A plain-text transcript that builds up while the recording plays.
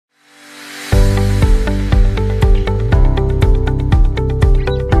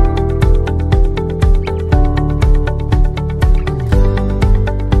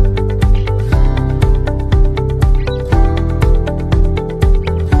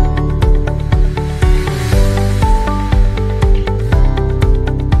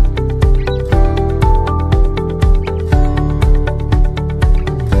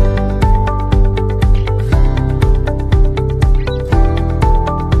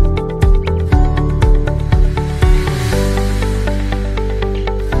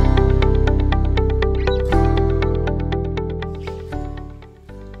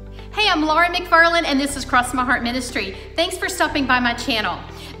everyone, and this is Cross My Heart Ministry. Thanks for stopping by my channel.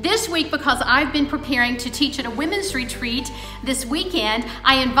 This week, because I've been preparing to teach at a women's retreat this weekend,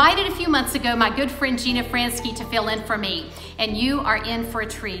 I invited a few months ago my good friend Gina Franzke to fill in for me, and you are in for a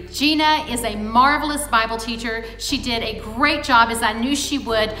treat. Gina is a marvelous Bible teacher. She did a great job, as I knew she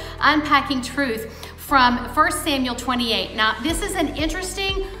would, unpacking truth from 1 Samuel 28. Now, this is an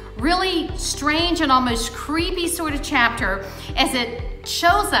interesting, really strange and almost creepy sort of chapter, as it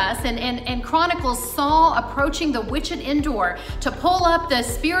shows us and chronicles Saul approaching the witch at Endor to pull up the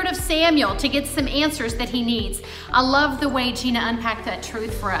spirit of Samuel to get some answers that he needs. I love the way Gina unpacked that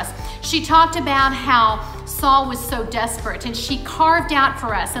truth for us. She talked about how Saul was so desperate, and she carved out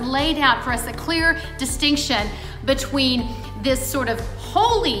for us and laid out for us a clear distinction between this sort of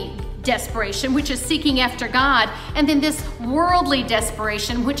holy desperation, which is seeking after God, and then this worldly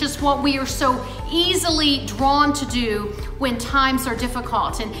desperation, which is what we are so easily drawn to do when times are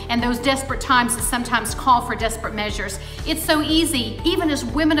difficult, and those desperate times that sometimes call for desperate measures. It's so easy, even as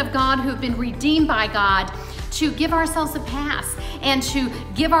women of God who have been redeemed by God, to give ourselves a pass and to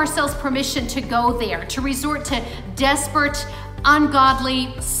give ourselves permission to go there, to resort to desperate,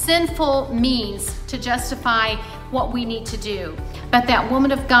 ungodly, sinful means to justify what we need to do. But that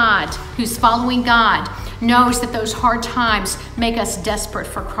woman of God who's following God knows that those hard times make us desperate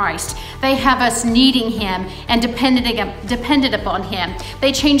for Christ. They have us needing Him and dependent upon Him.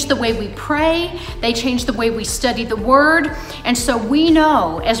 They change the way we pray. They change the way we study the Word. And so we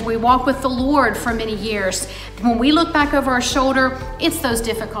know, as we walk with the Lord for many years, when we look back over our shoulder, it's those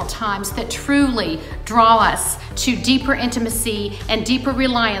difficult times that truly draw us to deeper intimacy and deeper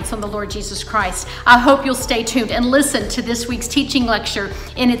reliance on the Lord Jesus Christ. I hope you'll stay tuned and listen to this week's teaching lecture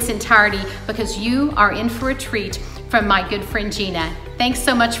in its entirety, because you are in for a treat from my good friend Gina. Thanks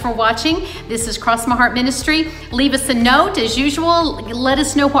so much for watching. This is Cross My Heart Ministry. Leave us a note as usual. Let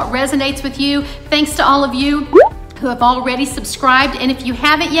us know what resonates with you. Thanks to all of you who have already subscribed. And if you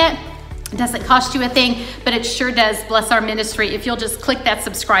haven't yet, it doesn't cost you a thing, but it sure does bless our ministry if you'll just click that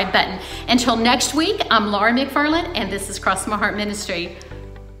subscribe button. Until next week, I'm Laura McFarland, and this is Cross My Heart Ministry.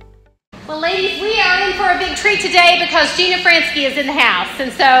 Well, ladies, we are in for a big treat today because Gina Franzke is in the house.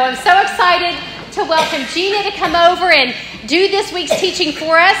 And so I'm so excited to welcome Gina to come over and do this week's teaching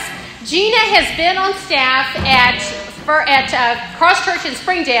for us. Gina has been on staff at Cross Church in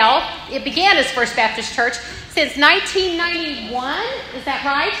Springdale. It began as First Baptist Church since 1991. Is that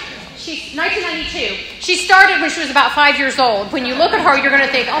right? 1992. She started when she was about 5 years old. When you look at her, you're going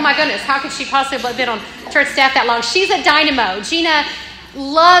to think, oh my goodness, how could she possibly have been on church staff that long? She's a dynamo. Gina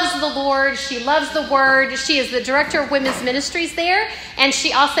loves the Lord. She loves the Word. She is the director of women's ministries there, and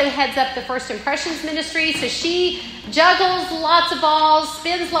she also heads up the First Impressions ministry. So she juggles lots of balls,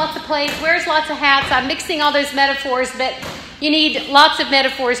 spins lots of plates, wears lots of hats. I'm mixing all those metaphors, but you need lots of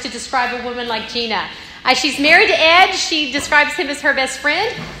metaphors to describe a woman like Gina. She's married to Ed. She describes him as her best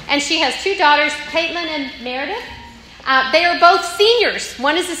friend, and she has two daughters, Caitlin and Meredith. They are both seniors.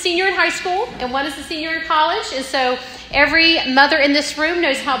 One is a senior in high school, and one is a senior in college. And so every mother in this room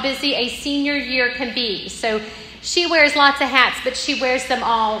knows how busy a senior year can be. So she wears lots of hats, but she wears them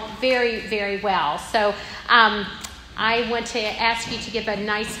all very, very well. So I want to ask you to give a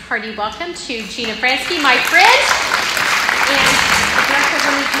nice, hearty welcome to Gina Franzke, my friend, and the director of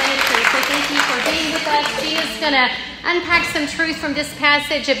women's ministry. So thank you for being with us. Gina's going to unpack some truth from this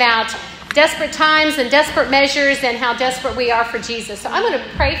passage about desperate times and desperate measures and how desperate we are for Jesus. So I'm going to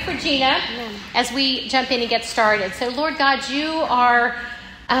pray for Gina as we jump in and get started. So Lord God, you are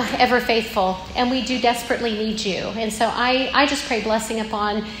ever faithful, and we do desperately need you. And so I just pray blessing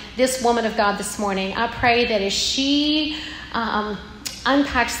upon this woman of God this morning. I pray that as she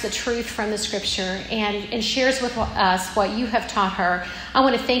unpacks the truth from the scripture and shares with us what you have taught her, I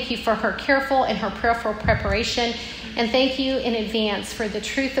want to thank you for her careful and her prayerful preparation. And thank you in advance for the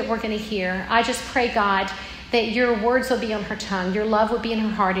truth that we're going to hear. I just pray, God, that your words will be on her tongue, your love would be in her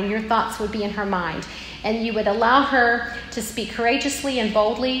heart, and your thoughts would be in her mind. And you would allow her to speak courageously and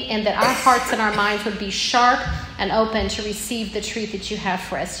boldly, and that our hearts and our minds would be sharp and open to receive the truth that you have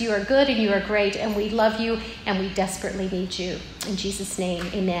for us. You are good and you are great, and we love you, and we desperately need you. In Jesus' name,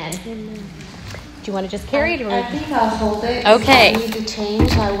 amen. Amen. Do you want to just carry it? Or? I think I'll hold it. Okay. If I need to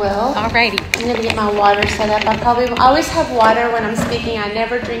change, I will. Alrighty. I'm going to get my water set up. I always have water when I'm speaking. I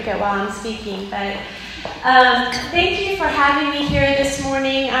never drink it while I'm speaking. But thank you for having me here this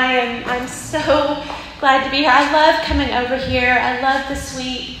morning. I'm so glad to be here. I love coming over here. I love the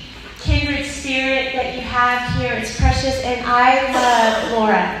sweet kindred spirit that you have here. It's precious. And I love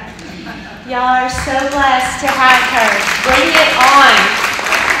Laura. Y'all are so blessed to have her. Bring it on.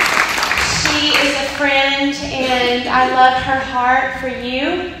 She is a friend, and I love her heart for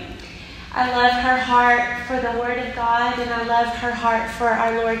you. I love her heart for the Word of God, and I love her heart for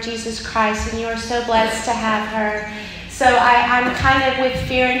our Lord Jesus Christ, and you are so blessed to have her. So I'm kind of with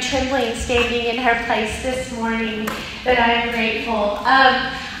fear and trembling standing in her place this morning, but I am grateful.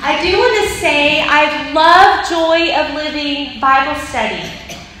 I do want to say I love Joy of Living Bible study.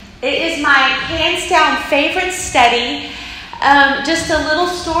 It is my hands down favorite study. Just a little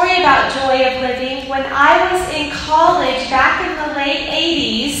story about Joy of Living. When I was in college back in the late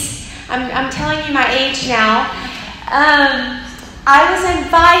 80s, I'm telling you my age now, I was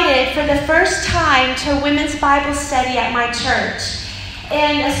invited for the first time to a women's Bible study at my church.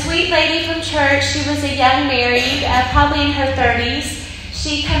 And a sweet lady from church, she was a young married, probably in her 30s,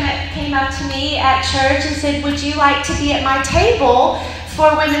 she came up to me at church and said, would you like to be at my table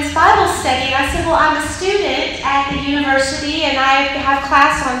for women's Bible study? And I said, well, I'm a student at the university and I have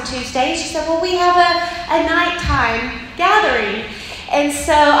class on Tuesday. She said, well, we have a nighttime gathering. And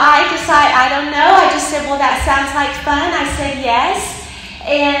so I decided, I don't know, I just said, well, that sounds like fun. I said yes,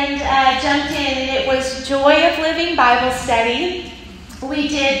 and jumped in, and it was Joy of Living Bible study. We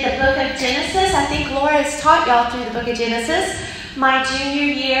did the book of Genesis. I think Laura has taught y'all through the book of Genesis my junior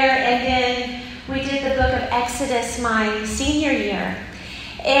year, and then we did the book of Exodus my senior year.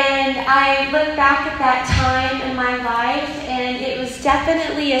 And I look back at that time in my life, and it was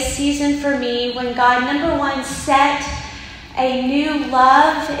definitely a season for me when God, number one, set a new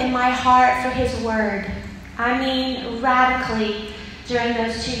love in my heart for His Word. I mean, radically during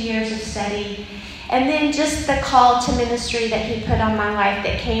those 2 years of study. And then just the call to ministry that He put on my life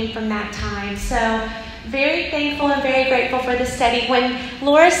that came from that time. So very thankful and very grateful for the study. When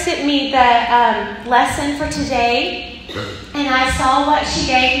Laura sent me the lesson for today, and I saw what she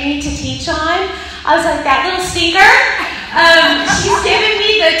gave me to teach on, I was like, that little stinker. She's given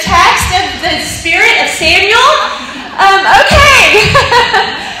me the text of the spirit of Samuel. Okay.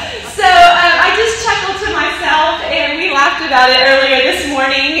 So I just chuckled to myself, and we laughed about it earlier this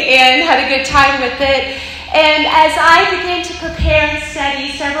morning and had a good time with it. And as I began to prepare and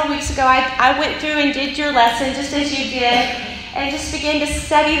study several weeks ago, I went through and did your lesson just as you did, and just began to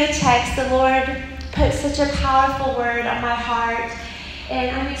study the text. The Lord put such a powerful word on my heart, and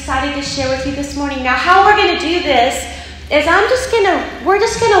I'm excited to share with you this morning. Now, how we're going to do this is we're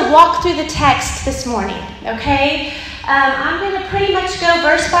just gonna walk through the text this morning, okay? I'm gonna pretty much go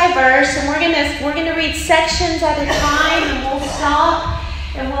verse by verse, and we're gonna read sections at a time, and we'll stop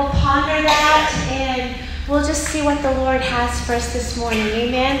and we'll ponder that, and we'll just see what the Lord has for us this morning.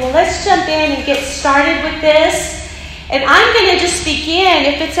 Amen. Well, let's jump in and get started with this, and I'm gonna just begin,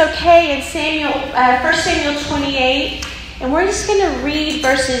 if it's okay, in 1 Samuel 28, and we're just gonna read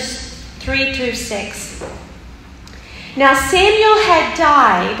verses 3 through 6. Now Samuel had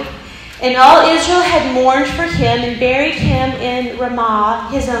died, and all Israel had mourned for him and buried him in Ramah,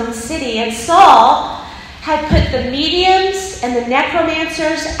 his own city. And Saul had put the mediums and the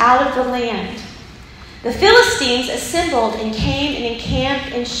necromancers out of the land. The Philistines assembled and came and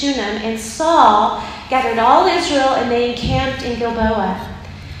encamped in Shunem, and Saul gathered all Israel, and they encamped in Gilboa.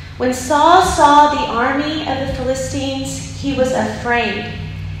 When Saul saw the army of the Philistines, he was afraid,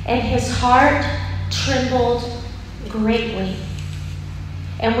 and his heart trembled greatly.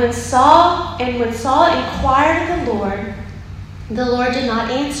 And when Saul inquired of the Lord did not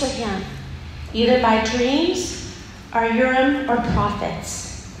answer him, either by dreams or Urim or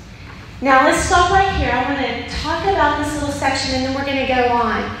prophets. Now let's stop right here. I want to talk about this little section, and then we're going to go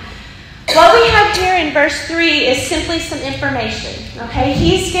on. What we have here in verse 3 is simply some information. Okay,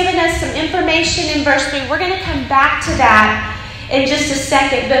 he's given us some information in verse 3. We're going to come back to that in just a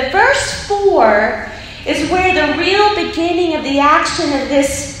second. But verse 4 is where the real beginning of the action of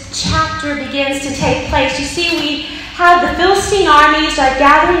this chapter begins to take place. You see, we have the Philistine armies are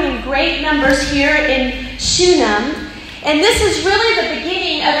gathering in great numbers here in Shunem, and this is really the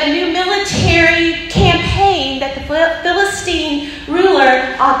beginning of a new military campaign that the Philistine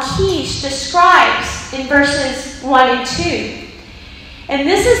ruler Achish describes in verses 1 and 2. And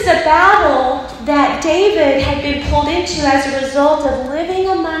this is the battle that David had been pulled into as a result of living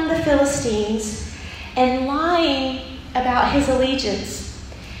among the Philistines and lying about his allegiance.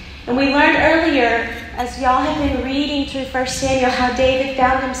 And we learned earlier, as y'all have been reading through 1 Samuel, how David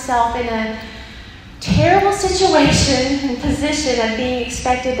found himself in a terrible situation and position of being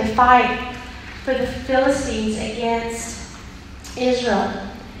expected to fight for the Philistines against Israel.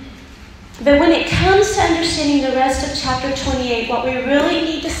 But when it comes to understanding the rest of chapter 28, what we really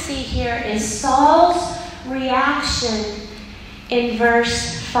need to see here is Saul's reaction in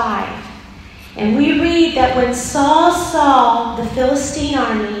verse 5. And we read that when Saul saw the Philistine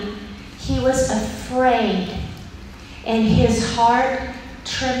army, he was afraid, and his heart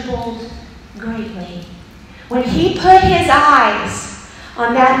trembled greatly. When he put his eyes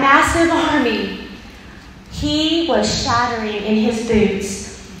on that massive army, he was shattering in his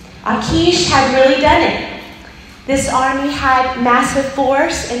boots. Achish had really done it. This army had massive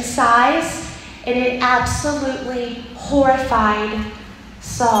force and size, and it absolutely horrified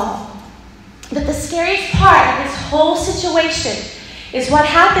Saul. But the scariest part of this whole situation is what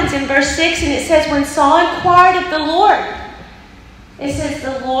happens in verse 6, and it says, when Saul inquired of the Lord, it says,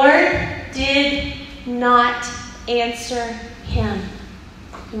 the Lord did not answer him.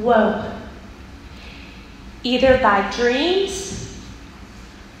 Whoa. Either by dreams,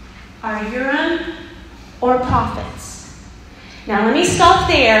 or Urim, or prophets. Now let me stop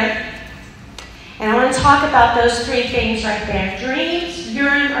there, and I want to talk about those three things right there. Dreams,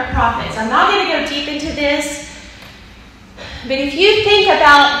 Urim, or prophets. I'm not going to go deep into this, but if you think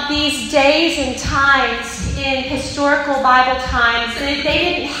about these days and times in historical Bible times, they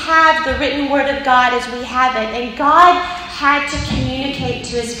didn't have the written word of God as we have it, and God had to communicate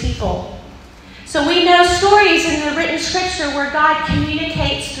to his people. So we know stories in the written scripture where God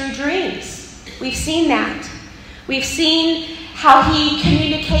communicates through dreams. We've seen that. We've seen how he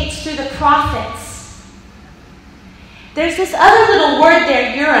communicates through the prophets. There's this other little word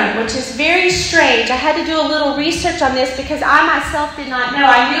there, Urim, which is very strange. I had to do a little research on this because I myself did not know.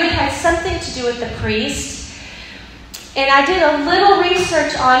 I knew it had something to do with the priest. And I did a little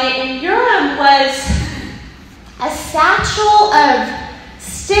research on it, and Urim was a satchel of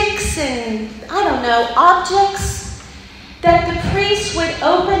sticks and, objects that the priest would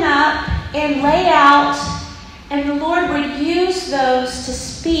open up and lay out, and the Lord would use those to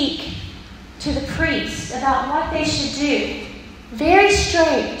speak to the priest about what they should do. Very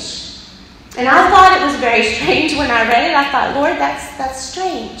strange. And I thought it was very strange when I read it. I thought, Lord, that's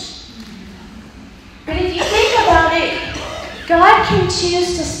strange. But if you think about it, God can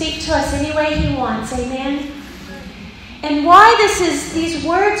choose to speak to us any way he wants. Amen? And why these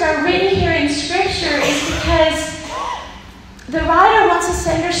words are written here in Scripture is because the writer wants us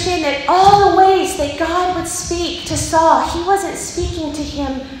to understand that all the ways that God would speak to Saul, he wasn't speaking to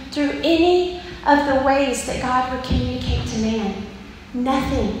him through any of the ways that God would communicate to man.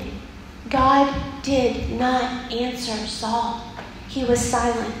 Nothing. God did not answer Saul. He was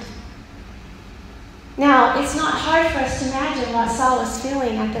silent. Now, it's not hard for us to imagine what Saul was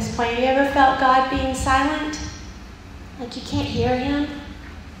feeling at this point. Have you ever felt God being silent? Like you can't hear him?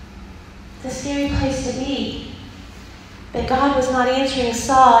 It's a scary place to be. But God was not answering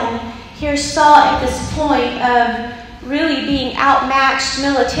Saul. And here's Saul at this point of really being outmatched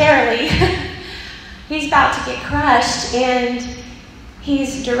militarily. He's about to get crushed, and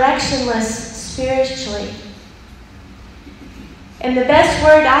he's directionless spiritually. And the best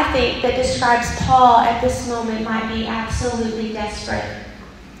word, I think, that describes Paul at this moment might be absolutely desperate.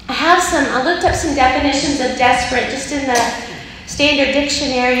 I looked up some definitions of desperate just in the Standard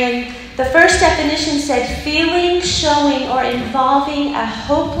Dictionary, and the first definition said, feeling, showing, or involving a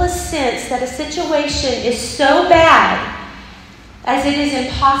hopeless sense that a situation is so bad as it is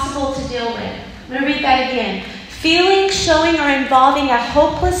impossible to deal with. I'm going to read that again. Feeling, showing, or involving a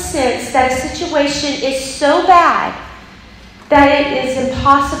hopeless sense that a situation is so bad that it is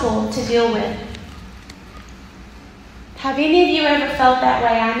impossible to deal with. Have any of you ever felt that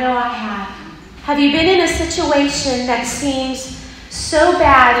way? I know I have. Have you been in a situation that seems so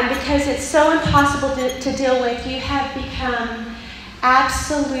bad, and because it's so impossible to deal with, you have become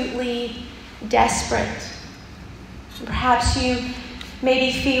absolutely desperate? Perhaps you may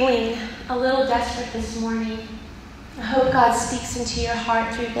be feeling a little desperate this morning. I hope God speaks into your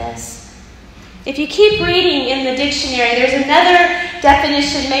heart through this. If you keep reading in the dictionary, there's another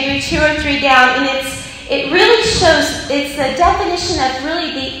definition, maybe 2 or 3 down, and it really shows, it's a definition of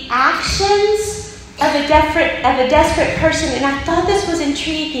really the actions of a desperate person. And I thought this was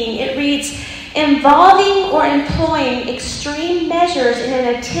intriguing. It reads, involving or employing extreme measures in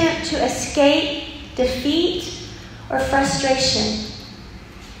an attempt to escape defeat or frustration.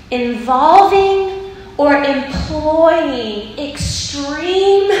 Involving or employing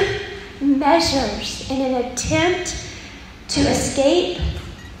extreme measures in an attempt to escape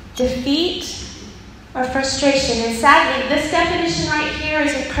defeat or frustration. And sadly, this definition right here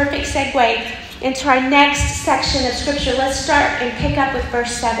is a perfect segue into our next section of Scripture. Let's start and pick up with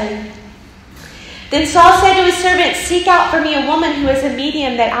verse 7. Then Saul said to his servant, seek out for me a woman who is a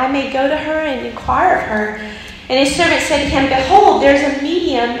medium, that I may go to her and inquire of her. And his servant said to him, behold, there's a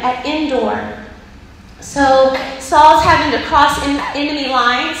medium at Endor. So Saul's having to cross enemy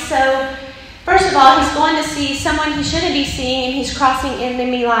lines. So first of all, he's going to see someone he shouldn't be seeing, and he's crossing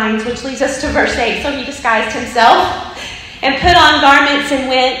enemy lines, which leads us to verse 8. So he disguised himself and put on garments and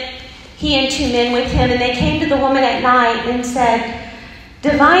went. he and 2 men with him, and they came to the woman at night and said,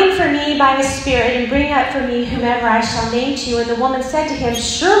 "Divine for me by the Spirit, and bring up for me whomever I shall name to you." And the woman said to him,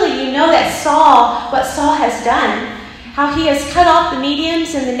 "Surely you know that what Saul has done, how he has cut off the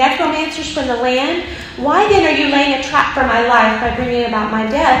mediums and the necromancers from the land. Why then are you laying a trap for my life by bringing about my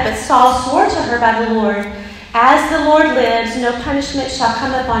death?" But Saul swore to her by the Lord, "As the Lord lives, no punishment shall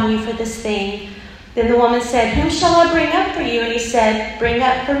come upon you for this thing." Then the woman said, "Whom shall I bring up for you?" And he said, "Bring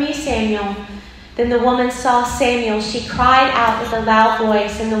up for me Samuel." Then the woman saw Samuel. She cried out with a loud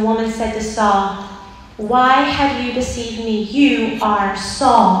voice, and the woman said to Saul, "Why have you deceived me? You are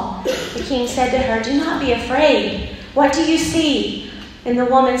Saul." The king said to her, "Do not be afraid. What do you see?" And the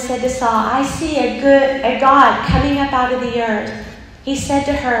woman said to Saul, "I see a God coming up out of the earth." He said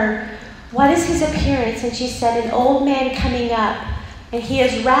to her, "What is his appearance?" And she said, "An old man coming up, and he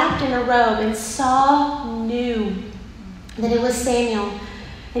is wrapped in a robe." And Saul knew that it was Samuel,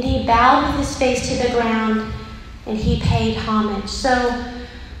 and he bowed with his face to the ground, and he paid homage. So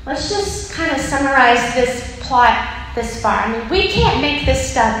let's just kind of summarize this plot this far. I mean, we can't make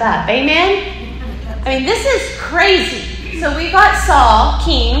this stuff up. Amen? I mean, this is crazy. So we got Saul,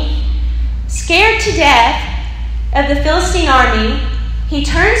 king, scared to death of the Philistine army. He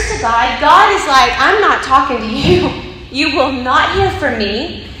turns to God. God is like, "I'm not talking to you. You will not hear from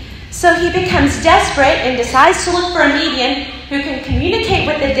me." So he becomes desperate and decides to look for a medium who can communicate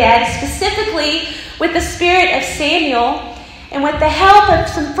with the dead, specifically with the spirit of Samuel. And with the help of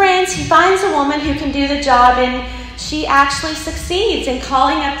some friends, he finds a woman who can do the job, and she actually succeeds in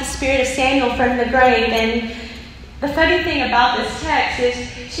calling up the spirit of Samuel from the grave. And the funny thing about this text is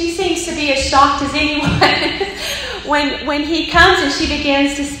she seems to be as shocked as anyone. when he comes and she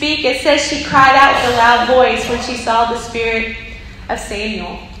begins to speak, it says she cried out with a loud voice when she saw the spirit of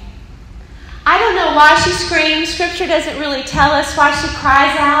Samuel. I don't know why she screams. Scripture doesn't really tell us why she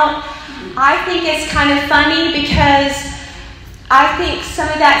cries out. I think it's kind of funny because I think some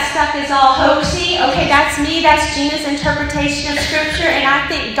of that stuff is all hoaxy. Okay, that's me. That's Gina's interpretation of Scripture. And I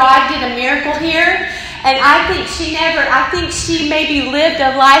think God did a miracle here. And I think she maybe lived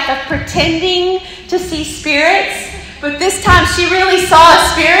a life of pretending to see spirits. But this time she really saw a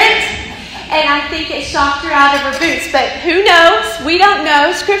spirit. And I think it shocked her out of her boots. But who knows? We don't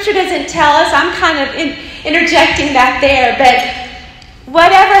know. Scripture doesn't tell us. I'm kind of interjecting that there. But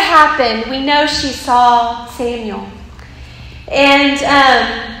whatever happened, we know she saw Samuel. And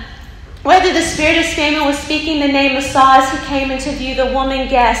whether the spirit of Samuel was speaking the name of Saul as he came into view, the woman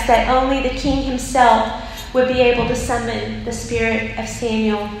guessed that only the king himself would be able to summon the spirit of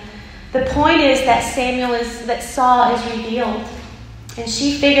Samuel. The point is that Saul is revealed, and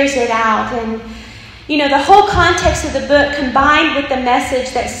she figures it out. And the whole context of the book, combined with the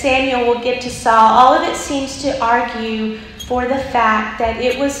message that Samuel will give to Saul, all of it seems to argue for the fact that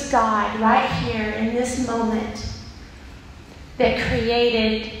it was God right here in this moment that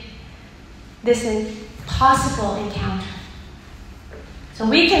created this impossible encounter. So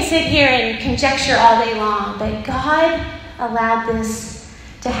we can sit here and conjecture all day long, but God allowed this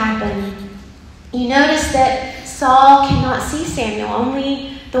to happen. You notice that Saul cannot see Samuel.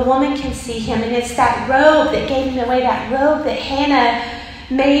 Only the woman can see him. And it's that robe that gave him away, that robe that Hannah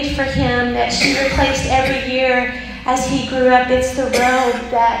made for him, that she replaced every year as he grew up. It's the robe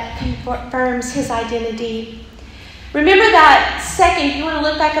that confirms his identity. Remember that second, if you want to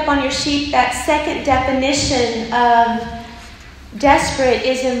look back up on your sheet, that second definition of desperate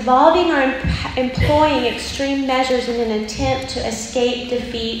is involving or employing extreme measures in an attempt to escape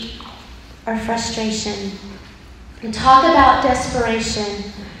defeat or frustration. And talk about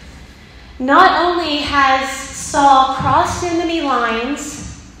desperation. Not only has Saul crossed enemy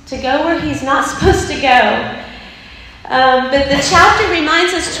lines to go where he's not supposed to go, but the chapter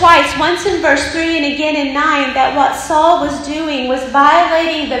reminds us twice, once in verse 3 and again in 9, that what Saul was doing was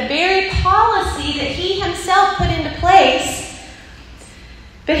violating the very policy that he himself put into place.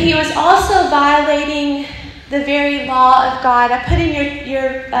 But he was also violating the very law of God. I put in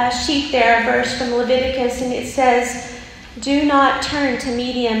your sheet there a verse from Leviticus, and it says, "Do not turn to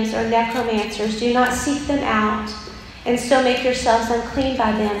mediums or necromancers. Do not seek them out, and so make yourselves unclean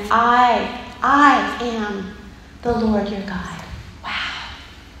by them. I am the Lord your God." Wow.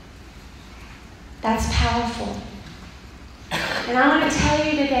 That's powerful. And I want to tell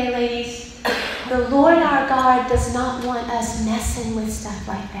you today, ladies, the Lord our God does not want us messing with stuff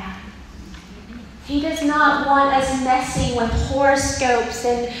like that. He does not want us messing with horoscopes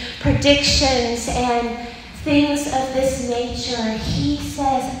and predictions and things of this nature. He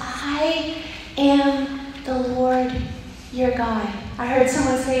says, "I am the Lord your God." I heard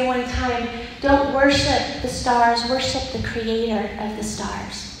someone say one time, "Don't worship the stars, worship the creator of the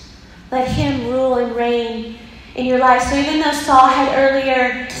stars." Let him rule and reign in your life. So even though Saul had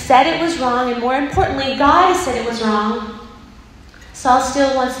earlier said it was wrong, and more importantly, God said it was wrong, Saul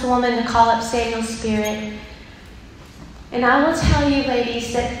still wants the woman to call up Samuel's spirit. And I will tell you,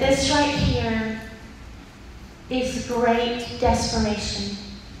 ladies, that this right here is great desperation.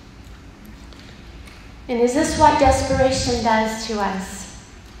 And is this what desperation does to us?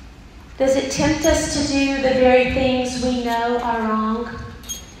 Does it tempt us to do the very things we know are wrong?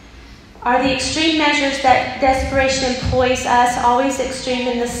 Are the extreme measures that desperation employs us always extreme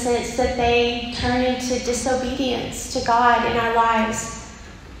in the sense that they turn into disobedience to God in our lives?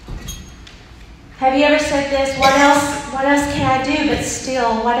 Have you ever said this? What else can I do but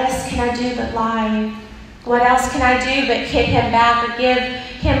steal? What else can I do but lie? What else can I do but kick him back or give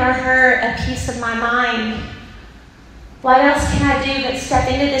him or her a piece of my mind? What else can I do but step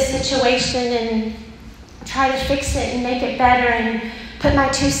into this situation and try to fix it and make it better and put my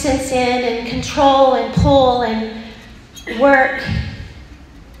 2 cents in and control and pull and work?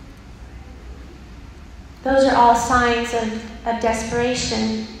 Those are all signs of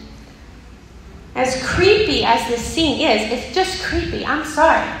desperation. As creepy as this scene is, it's just creepy. I'm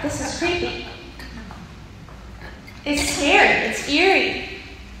sorry. This is creepy. It's scary. It's eerie.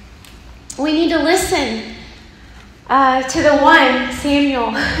 We need to listen to the one,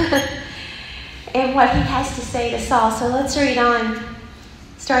 Samuel, and what he has to say to Saul. So let's read on,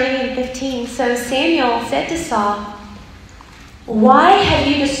 starting in 15. So Samuel said to Saul, "Why have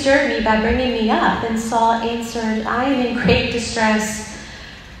you disturbed me by bringing me up?" And Saul answered, "I am in great distress.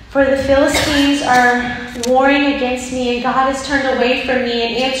 For the Philistines are warring against me, and God has turned away from me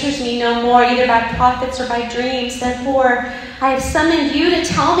and answers me no more, either by prophets or by dreams. Therefore, I have summoned you to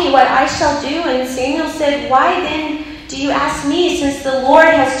tell me what I shall do." And Samuel said, "Why then do you ask me, since the Lord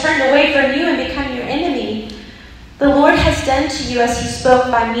has turned away from you and become your enemy? The Lord has done to you as he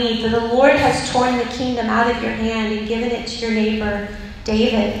spoke by me, for the Lord has torn the kingdom out of your hand and given it to your neighbor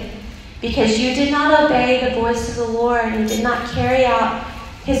David, because you did not obey the voice of the Lord and did not carry out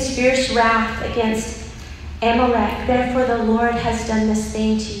his fierce wrath against Amalek. Therefore the Lord has done this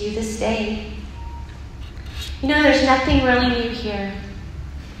thing to you this day." You know, there's nothing really new here.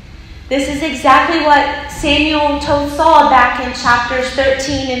 This is exactly what Samuel told Saul back in chapters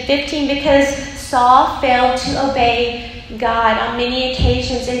 13 and 15, because Saul failed to obey God on many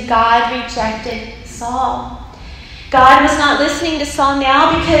occasions, and God rejected Saul. God was not listening to Saul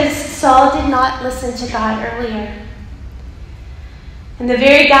now because Saul did not listen to God earlier. And the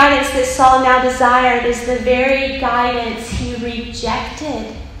very guidance that Saul now desired is the very guidance he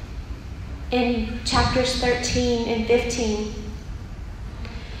rejected in chapters 13 and 15.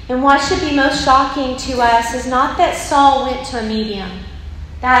 And what should be most shocking to us is not that Saul went to a medium.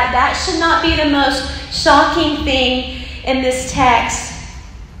 That should not be the most shocking thing in this text.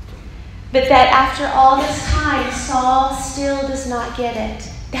 But that after all this time, Saul still does not get it.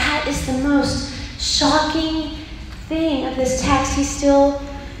 That is the most shocking thing of this text. He still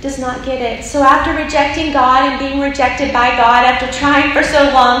does not get it. So after rejecting God and being rejected by God, after trying for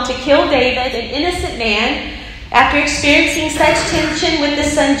so long to kill David, an innocent man, after experiencing such tension with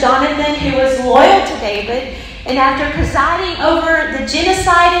his son Jonathan, who was loyal to David, and after presiding over the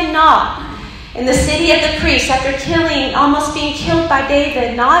genocide in Nob, in the city of the priests, after almost being killed by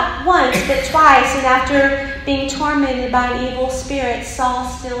David, not once but twice, and after being tormented by an evil spirit, Saul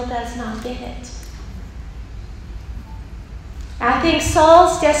still does not get it. I think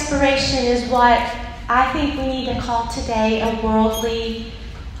Saul's desperation is what I think we need to call today a worldly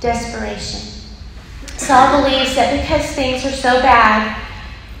desperation. Saul believes that because things are so bad,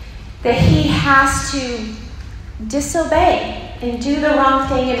 that he has to disobey and do the wrong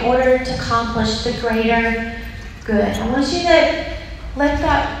thing in order to accomplish the greater good. I want you to let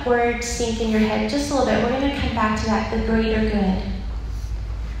that word sink in your head just a little bit. We're going to come back to that, the greater good.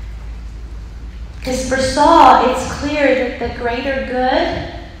 Because for Saul, it's clear that the greater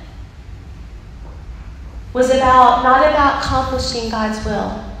good was not about accomplishing God's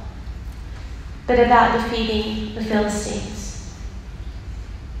will, but about defeating the Philistines.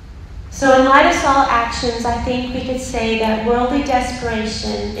 So in light of Saul's actions, I think we could say that worldly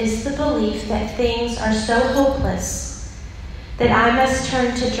desperation is the belief that things are so hopeless that I must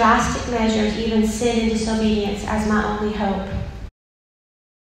turn to drastic measures, even sin and disobedience, as my only hope.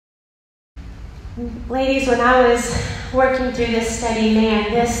 Ladies, when I was working through this study,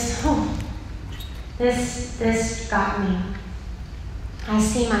 man, this got me. I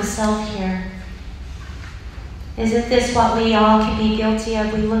see myself here. Isn't this what we all can be guilty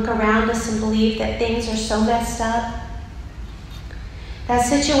of? We look around us and believe that things are so messed up, that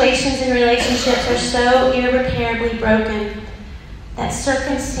situations and relationships are so irreparably broken, that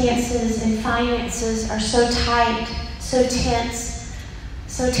circumstances and finances are so tight, so tense,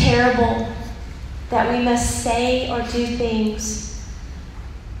 so terrible, that we must say or do things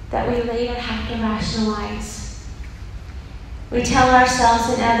that we later have to rationalize. We tell ourselves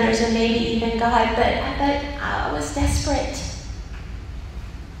and others, and maybe even God, but I was desperate.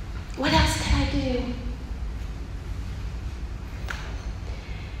 What else could I do?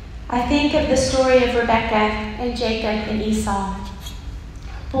 I think of the story of Rebekah and Jacob and Esau.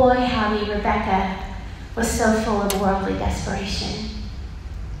 Boy, howdy, Rebekah was so full of worldly desperation.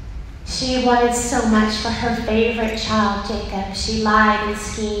 She wanted so much for her favorite child, Jacob. She lied and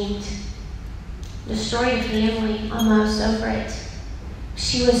schemed, destroyed the family almost over it.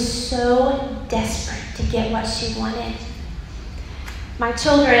 She was so desperate to get what she wanted. My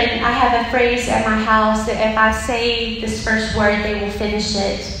children, I have a phrase at my house that if I say this first word, they will finish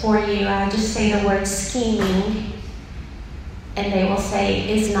it for you. I just say the word scheming, and they will say,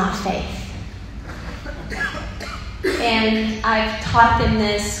 is not faith. And I've taught them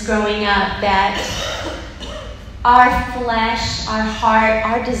this growing up, that our flesh, our heart,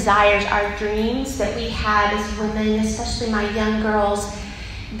 our desires, our dreams that we have as women, especially my young girls,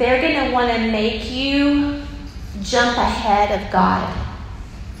 they're going to want to make you jump ahead of God.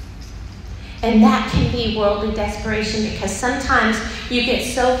 And that can be worldly desperation, because sometimes you get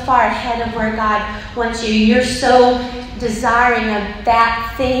so far ahead of where God wants you. You're so desiring of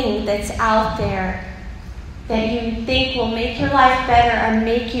that thing that's out there that you think will make your life better or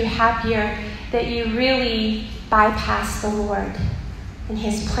make you happier, that you really bypass the Lord and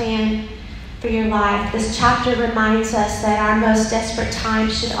His plan for your life. This chapter reminds us that our most desperate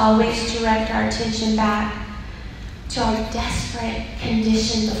times should always direct our attention back to our desperate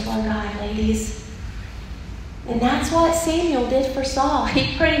condition before God, ladies. And that's what Samuel did for Saul.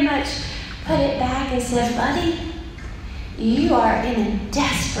 He pretty much put it back and said, buddy, you are in a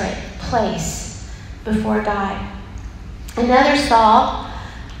desperate place before God. Another Saul,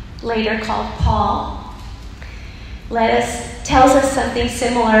 later called Paul, tells us something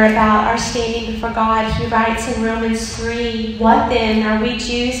similar about our standing before God. He writes in Romans 3, what then? Are we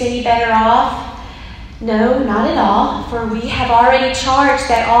Jews any better off? No, not at all, for we have already charged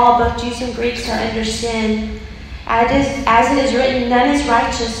that all, both Jews and Greeks, are under sin. As it is written, none is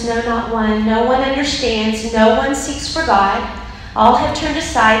righteous, no, not one. No one understands, no one seeks for God. All have turned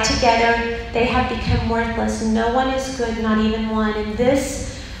aside, together they have become worthless. No one is good, not even one. And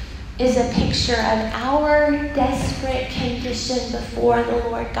this is a picture of our desperate condition before the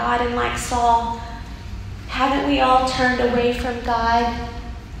Lord God. And like Saul, haven't we all turned away from God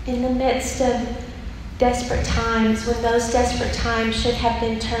in the midst of desperate times, when those desperate times should have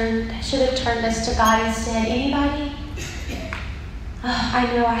turned us to God instead? Anybody? Oh, I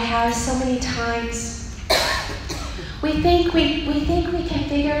know I have so many times. We think we can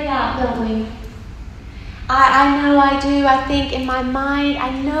figure it out, don't we? I know I do. I think in my mind,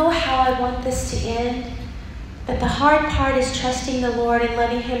 I know how I want this to end. But the hard part is trusting the Lord and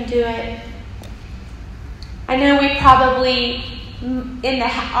letting Him do it. I know we probably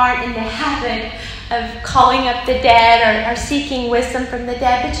aren't in the habit of calling up the dead or seeking wisdom from the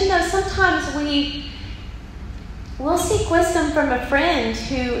dead. But sometimes we'll seek wisdom from a friend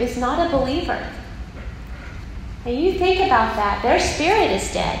who is not a believer. And you think about that. Their spirit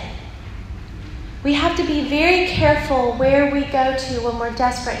is dead. We have to be very careful where we go to when we're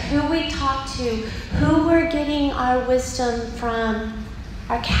desperate, who we talk to, who we're getting our wisdom from,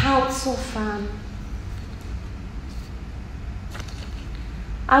 our counsel from.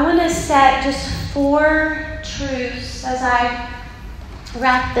 I want to set just 4 truths as I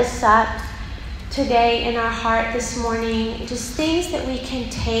wrap this up today in our heart this morning. Just things that we can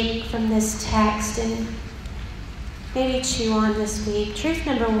take from this text and maybe chew on this week. Truth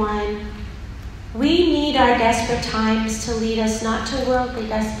number 1, we need our desperate times to lead us not to worldly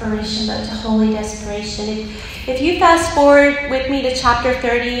desperation, but to holy desperation. If you fast forward with me to chapter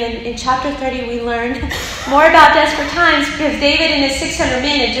 30, and in chapter 30 we learned more about desperate times, because David and his 600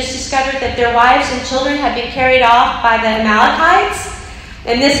 men had just discovered that their wives and children had been carried off by the Amalekites.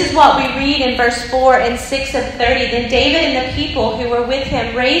 And this is what we read in verse 4 and 6 of 30. Then David and the people who were with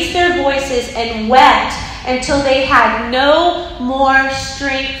him raised their voices and wept until they had no more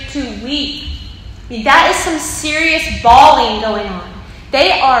strength to weep. That is some serious bawling going on.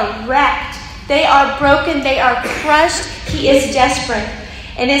 They are wrecked. They are broken. They are crushed. He is desperate.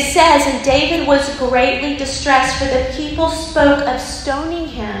 And it says, and David was greatly distressed, for the people spoke of stoning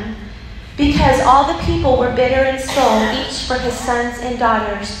him, because all the people were bitter in soul, each for his sons and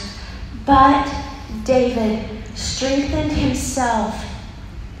daughters. But David strengthened himself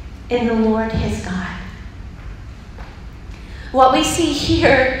in the Lord his God. What we see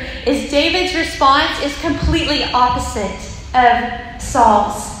here is David's response is completely opposite of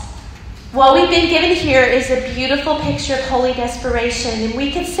Saul's. What we've been given here is a beautiful picture of holy desperation. And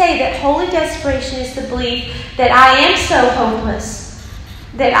we could say that holy desperation is the belief that I am so hopeless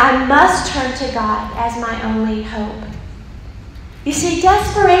that I must turn to God as my only hope. You see,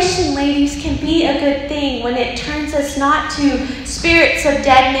 desperation, ladies, can be a good thing when it turns us not to spirits of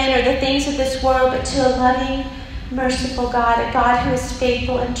dead men or the things of this world, but to a loving, merciful God, a God who is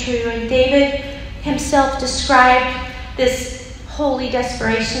faithful and true. And David himself described this holy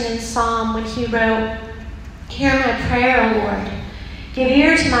desperation in Psalm when he wrote, "Hear my prayer, O Lord. Give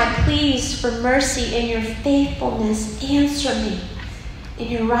ear to my pleas for mercy. In your faithfulness, answer me in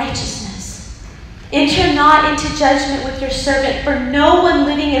your righteousness. Enter not into judgment with your servant, for no one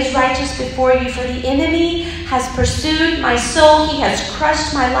living is righteous before you. For the enemy has pursued my soul. He has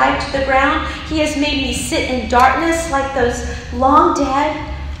crushed my life to the ground. He has made me sit in darkness like those long dead.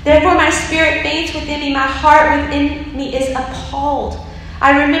 Therefore my spirit faints within me. My heart within me is appalled.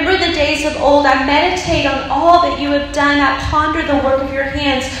 I remember the days of old. I meditate on all that you have done. I ponder the work of your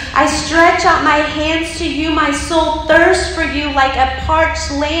hands. I stretch out my hands to you. My soul thirsts for you like a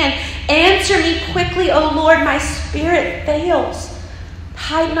parched land. Answer me quickly, O Lord. My spirit fails.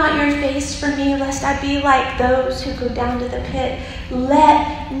 Hide not your face from me, lest I be like those who go down to the pit.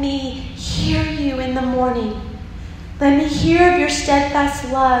 Let me hear you in the morning. Let me hear of your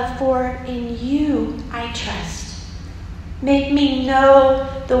steadfast love, for in you I trust. Make me know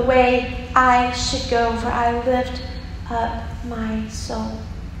the way I should go, for I lift up my soul."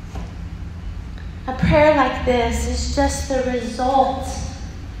 A prayer like this is just the result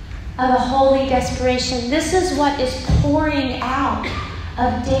of a holy desperation. This is what is pouring out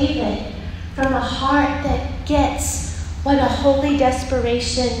of David from a heart that gets what a holy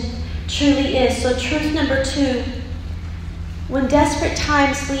desperation truly is. So truth number 2, when desperate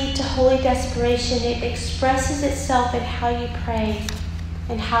times lead to holy desperation, it expresses itself in how you pray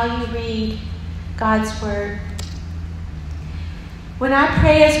and how you read God's word. When I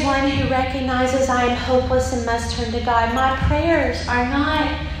pray as one who recognizes I am hopeless and must turn to God, my prayers are not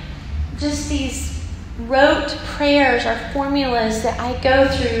just these rote prayers or formulas that I go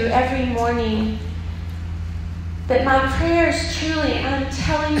through every morning. But my prayers truly, I'm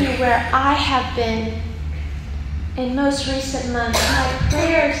telling you where I have been in most recent months, my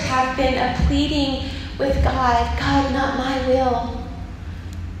prayers have been a pleading with God, God, not my will,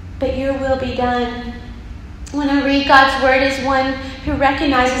 but your will be done. When I read God's word as one who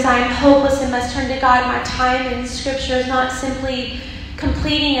recognizes I am hopeless and must turn to God, my time in Scripture is not simply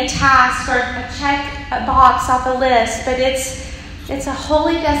completing a task or a box off a list, but it's a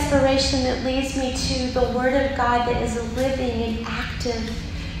holy desperation that leads me to the Word of God that is living and active.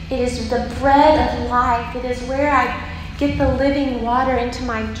 It is the bread of life. It is where I get the living water into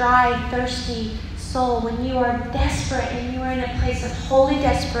my dry, thirsty soul. When you are desperate and you are in a place of holy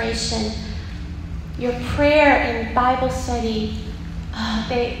desperation, your prayer and Bible study,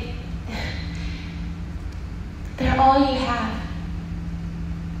 they're all you have.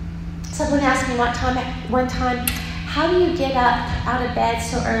 Someone asked me one time, how do you get up out of bed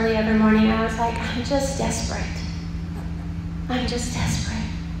so early every morning? I was like, I'm just desperate. I'm just desperate.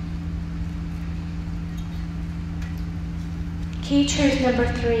 Key truth number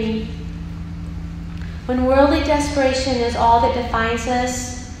 3. When worldly desperation is all that defines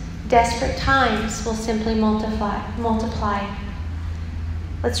us, desperate times will simply multiply.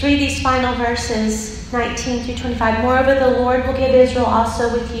 Let's read these final verses, 19 through 25. Moreover, the Lord will give Israel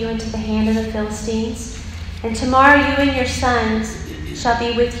also with you into the hand of the Philistines. And tomorrow you and your sons shall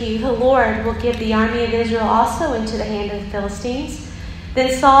be with you. The Lord will give the army of Israel also into the hand of the Philistines.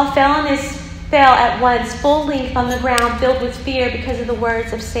 Then Saul fell at once, full length on the ground, filled with fear because of the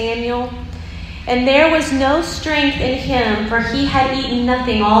words of Samuel. And there was no strength in him, for he had eaten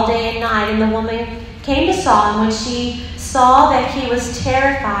nothing all day and night. And the woman came to Saul, and when she saw that he was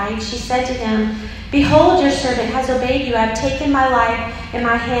terrified, she said to him, Behold, your servant has obeyed you. I have taken my life in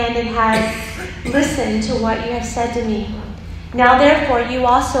my hand and have listened to what you have said to me. Now therefore you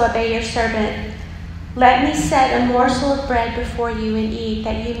also obey your servant. Let me set a morsel of bread before you and eat,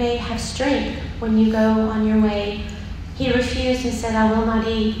 that you may have strength when you go on your way. He refused and said, I will not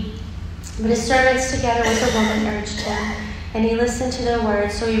eat. But his servants together with the woman urged him, and he listened to their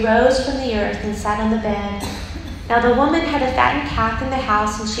words. So he rose from the earth and sat on the bed. Now the woman had a fattened calf in the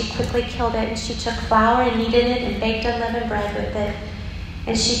house, and she quickly killed it, and she took flour and kneaded it and baked unleavened bread with it.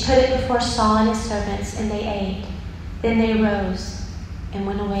 And she put it before Saul and his servants, and they ate. Then they rose and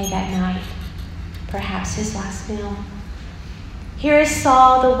went away that night, perhaps his last meal. Here is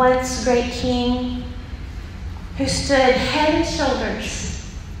Saul, the once great king, who stood head and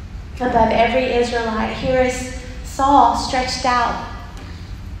shoulders above every Israelite. Here is Saul stretched out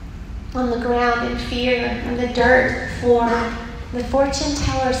on the ground in fear, on the dirt floor, the fortune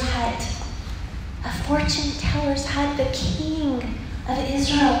teller's hut. A fortune teller's hut, the king of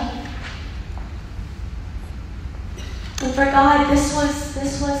Israel. And for God, this was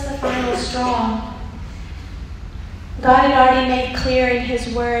the final straw. God had already made clear in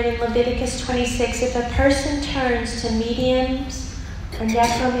his word in Leviticus 26, if a person turns to mediums or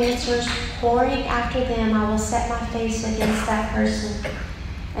necromancers, whoring after them, I will set my face against that person,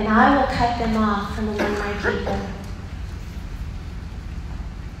 and I will cut them off from among my people.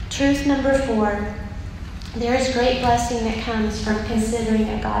 Truth number 4, there is great blessing that comes from considering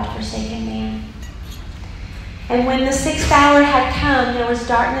a God-forsaken man. And when the 6th hour had come, there was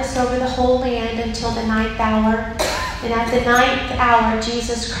darkness over the whole land until the 9th hour. And at the 9th hour,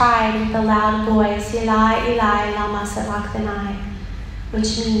 Jesus cried with a loud voice, Eli, Eli, lama sabachthani,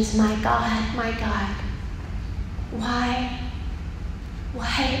 which means, my God, why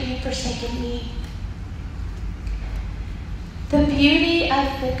have you forsaken me? The beauty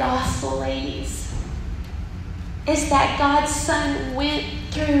of the gospel, ladies, is that God's Son went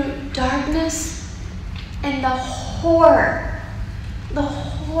through darkness and the horror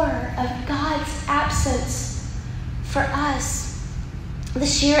of God's absence for us. The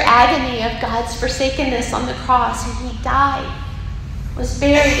sheer agony of God's forsakenness on the cross, and he died, was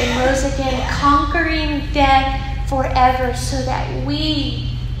buried, and rose again, conquering death forever, so that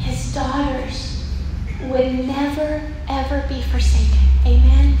we, his daughters, would never, ever be forsaken.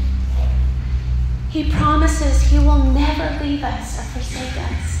 Amen? He promises he will never leave us or forsake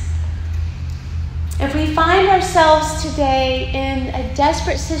us. If we find ourselves today in a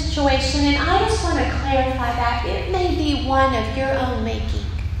desperate situation, and I just want to clarify that, it may be one of your own making.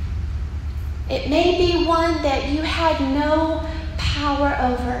 It may be one that you had no power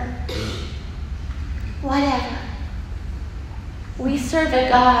over. Whatever. We serve a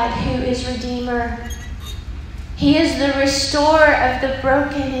God who is Redeemer. He is the restorer of the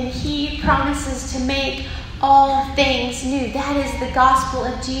broken, and he promises to make all things new. That is the gospel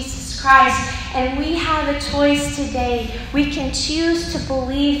of Jesus Christ. And we have a choice today. We can choose to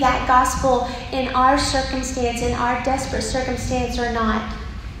believe that gospel in our circumstance, in our desperate circumstance, or not.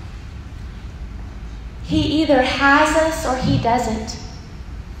 He either has us or he doesn't.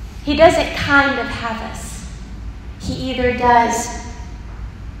 He doesn't kind of have us. He either does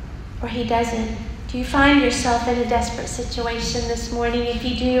or he doesn't. Do you find yourself in a desperate situation this morning? If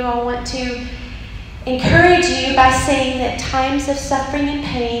you do, I want to encourage you by saying that times of suffering and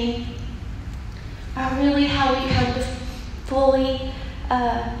pain are really how we come to fully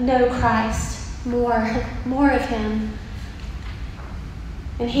know Christ, more of him.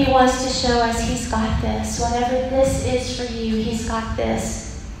 And he wants to show us he's got this. Whatever this is for you, he's got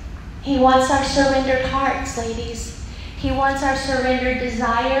this. He wants our surrendered hearts, ladies. He wants our surrendered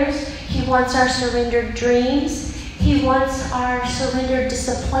desires. He wants our surrendered dreams. He wants our surrendered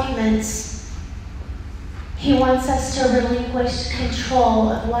disappointments. He wants us to relinquish control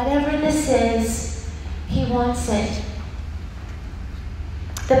of whatever this is. He wants it.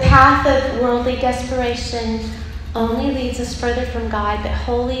 The path of worldly desperation only leads us further from God, but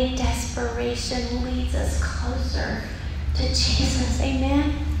holy desperation leads us closer to Jesus.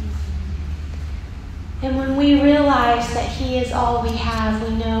 Amen? And when we realize that he is all we have,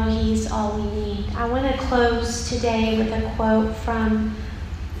 we know he's all we need. I want to close today with a quote from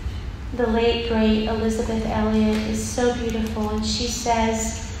the late, great Elizabeth Elliot. It's so beautiful. And she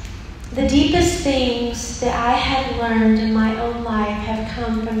says, the deepest things that I have learned in my own life have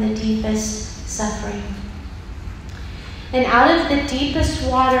come from the deepest suffering. And out of the deepest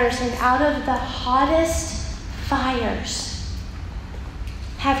waters and out of the hottest fires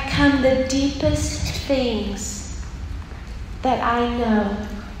have come the deepest things that I know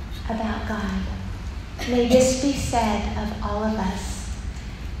about God. May this be said of all of us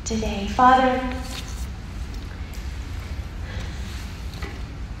today. Father,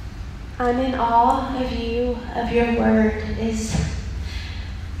 I'm in awe of you, of your word. It is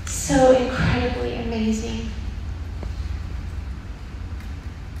so incredibly amazing.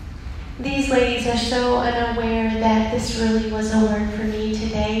 These ladies are so unaware that this really was a word for me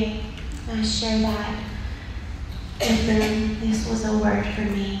today. I share that with them. This was a word for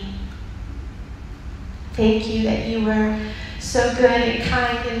me. Thank you that you were so good and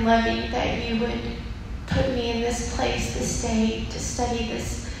kind and loving that you would put me in this place this day to study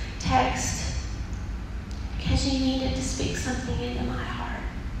this text, because you needed to speak something into my heart.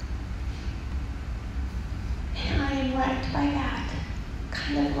 And I am wrecked by that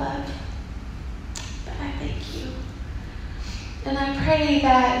kind of love. But I thank you. And I pray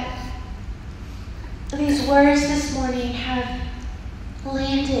that these words this morning have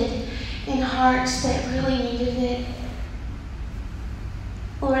landed in hearts that really needed it.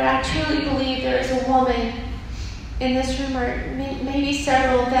 Lord, I truly believe there is a woman in this room, or maybe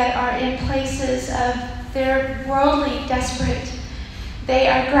several, that are in places of they're worldly desperate. They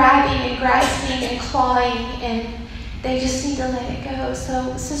are grabbing and grasping and clawing, and they just need to let it go.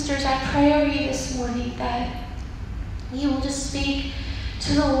 So, sisters, I pray over you this morning that you will just speak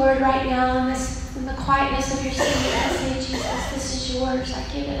to the Lord right now in the quietness of your seat and say, Jesus, this is yours. I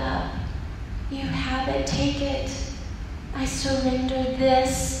give it up. You have it. Take it. I surrender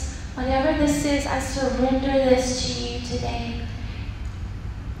this. Whatever this is, I surrender this to you today.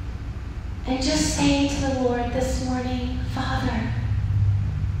 And just saying to the Lord this morning, Father,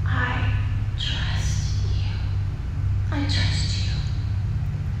 I trust you. I trust you.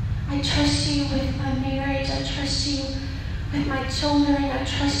 I trust you with my marriage. I trust you with my children. I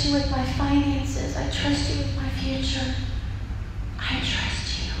trust you with my finances. I trust you with my future. I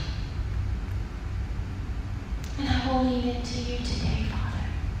trust you. And I will lean into you today, Father.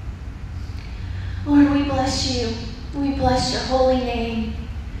 Lord, we bless you. We bless your holy name.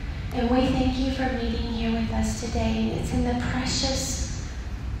 And we thank you for meeting here with us today. And it's in the precious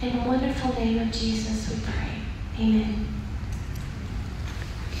and wonderful name of Jesus we pray. Amen.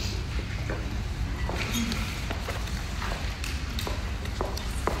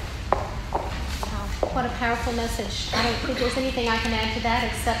 What a powerful message. I don't think there's anything I can add to that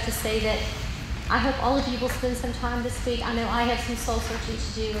except to say that I hope all of you will spend some time this week. I know I have some soul searching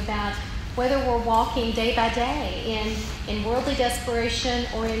to do about whether we're walking day by day in worldly desperation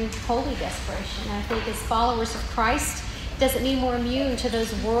or in holy desperation. And I think as followers of Christ, it doesn't mean we're immune to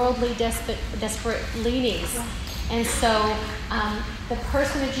those worldly desperate leanings. And so the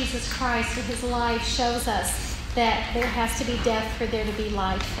person of Jesus Christ and his life shows us that there has to be death for there to be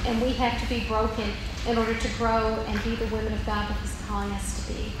life. And we have to be broken in order to grow and be the women of God that he's calling us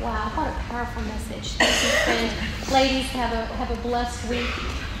to be. Wow, what a powerful message. Thank you, friend. Ladies, have a blessed week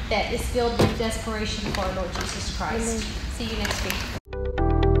that is filled with desperation for our Lord Jesus Christ. Amen. See you next week.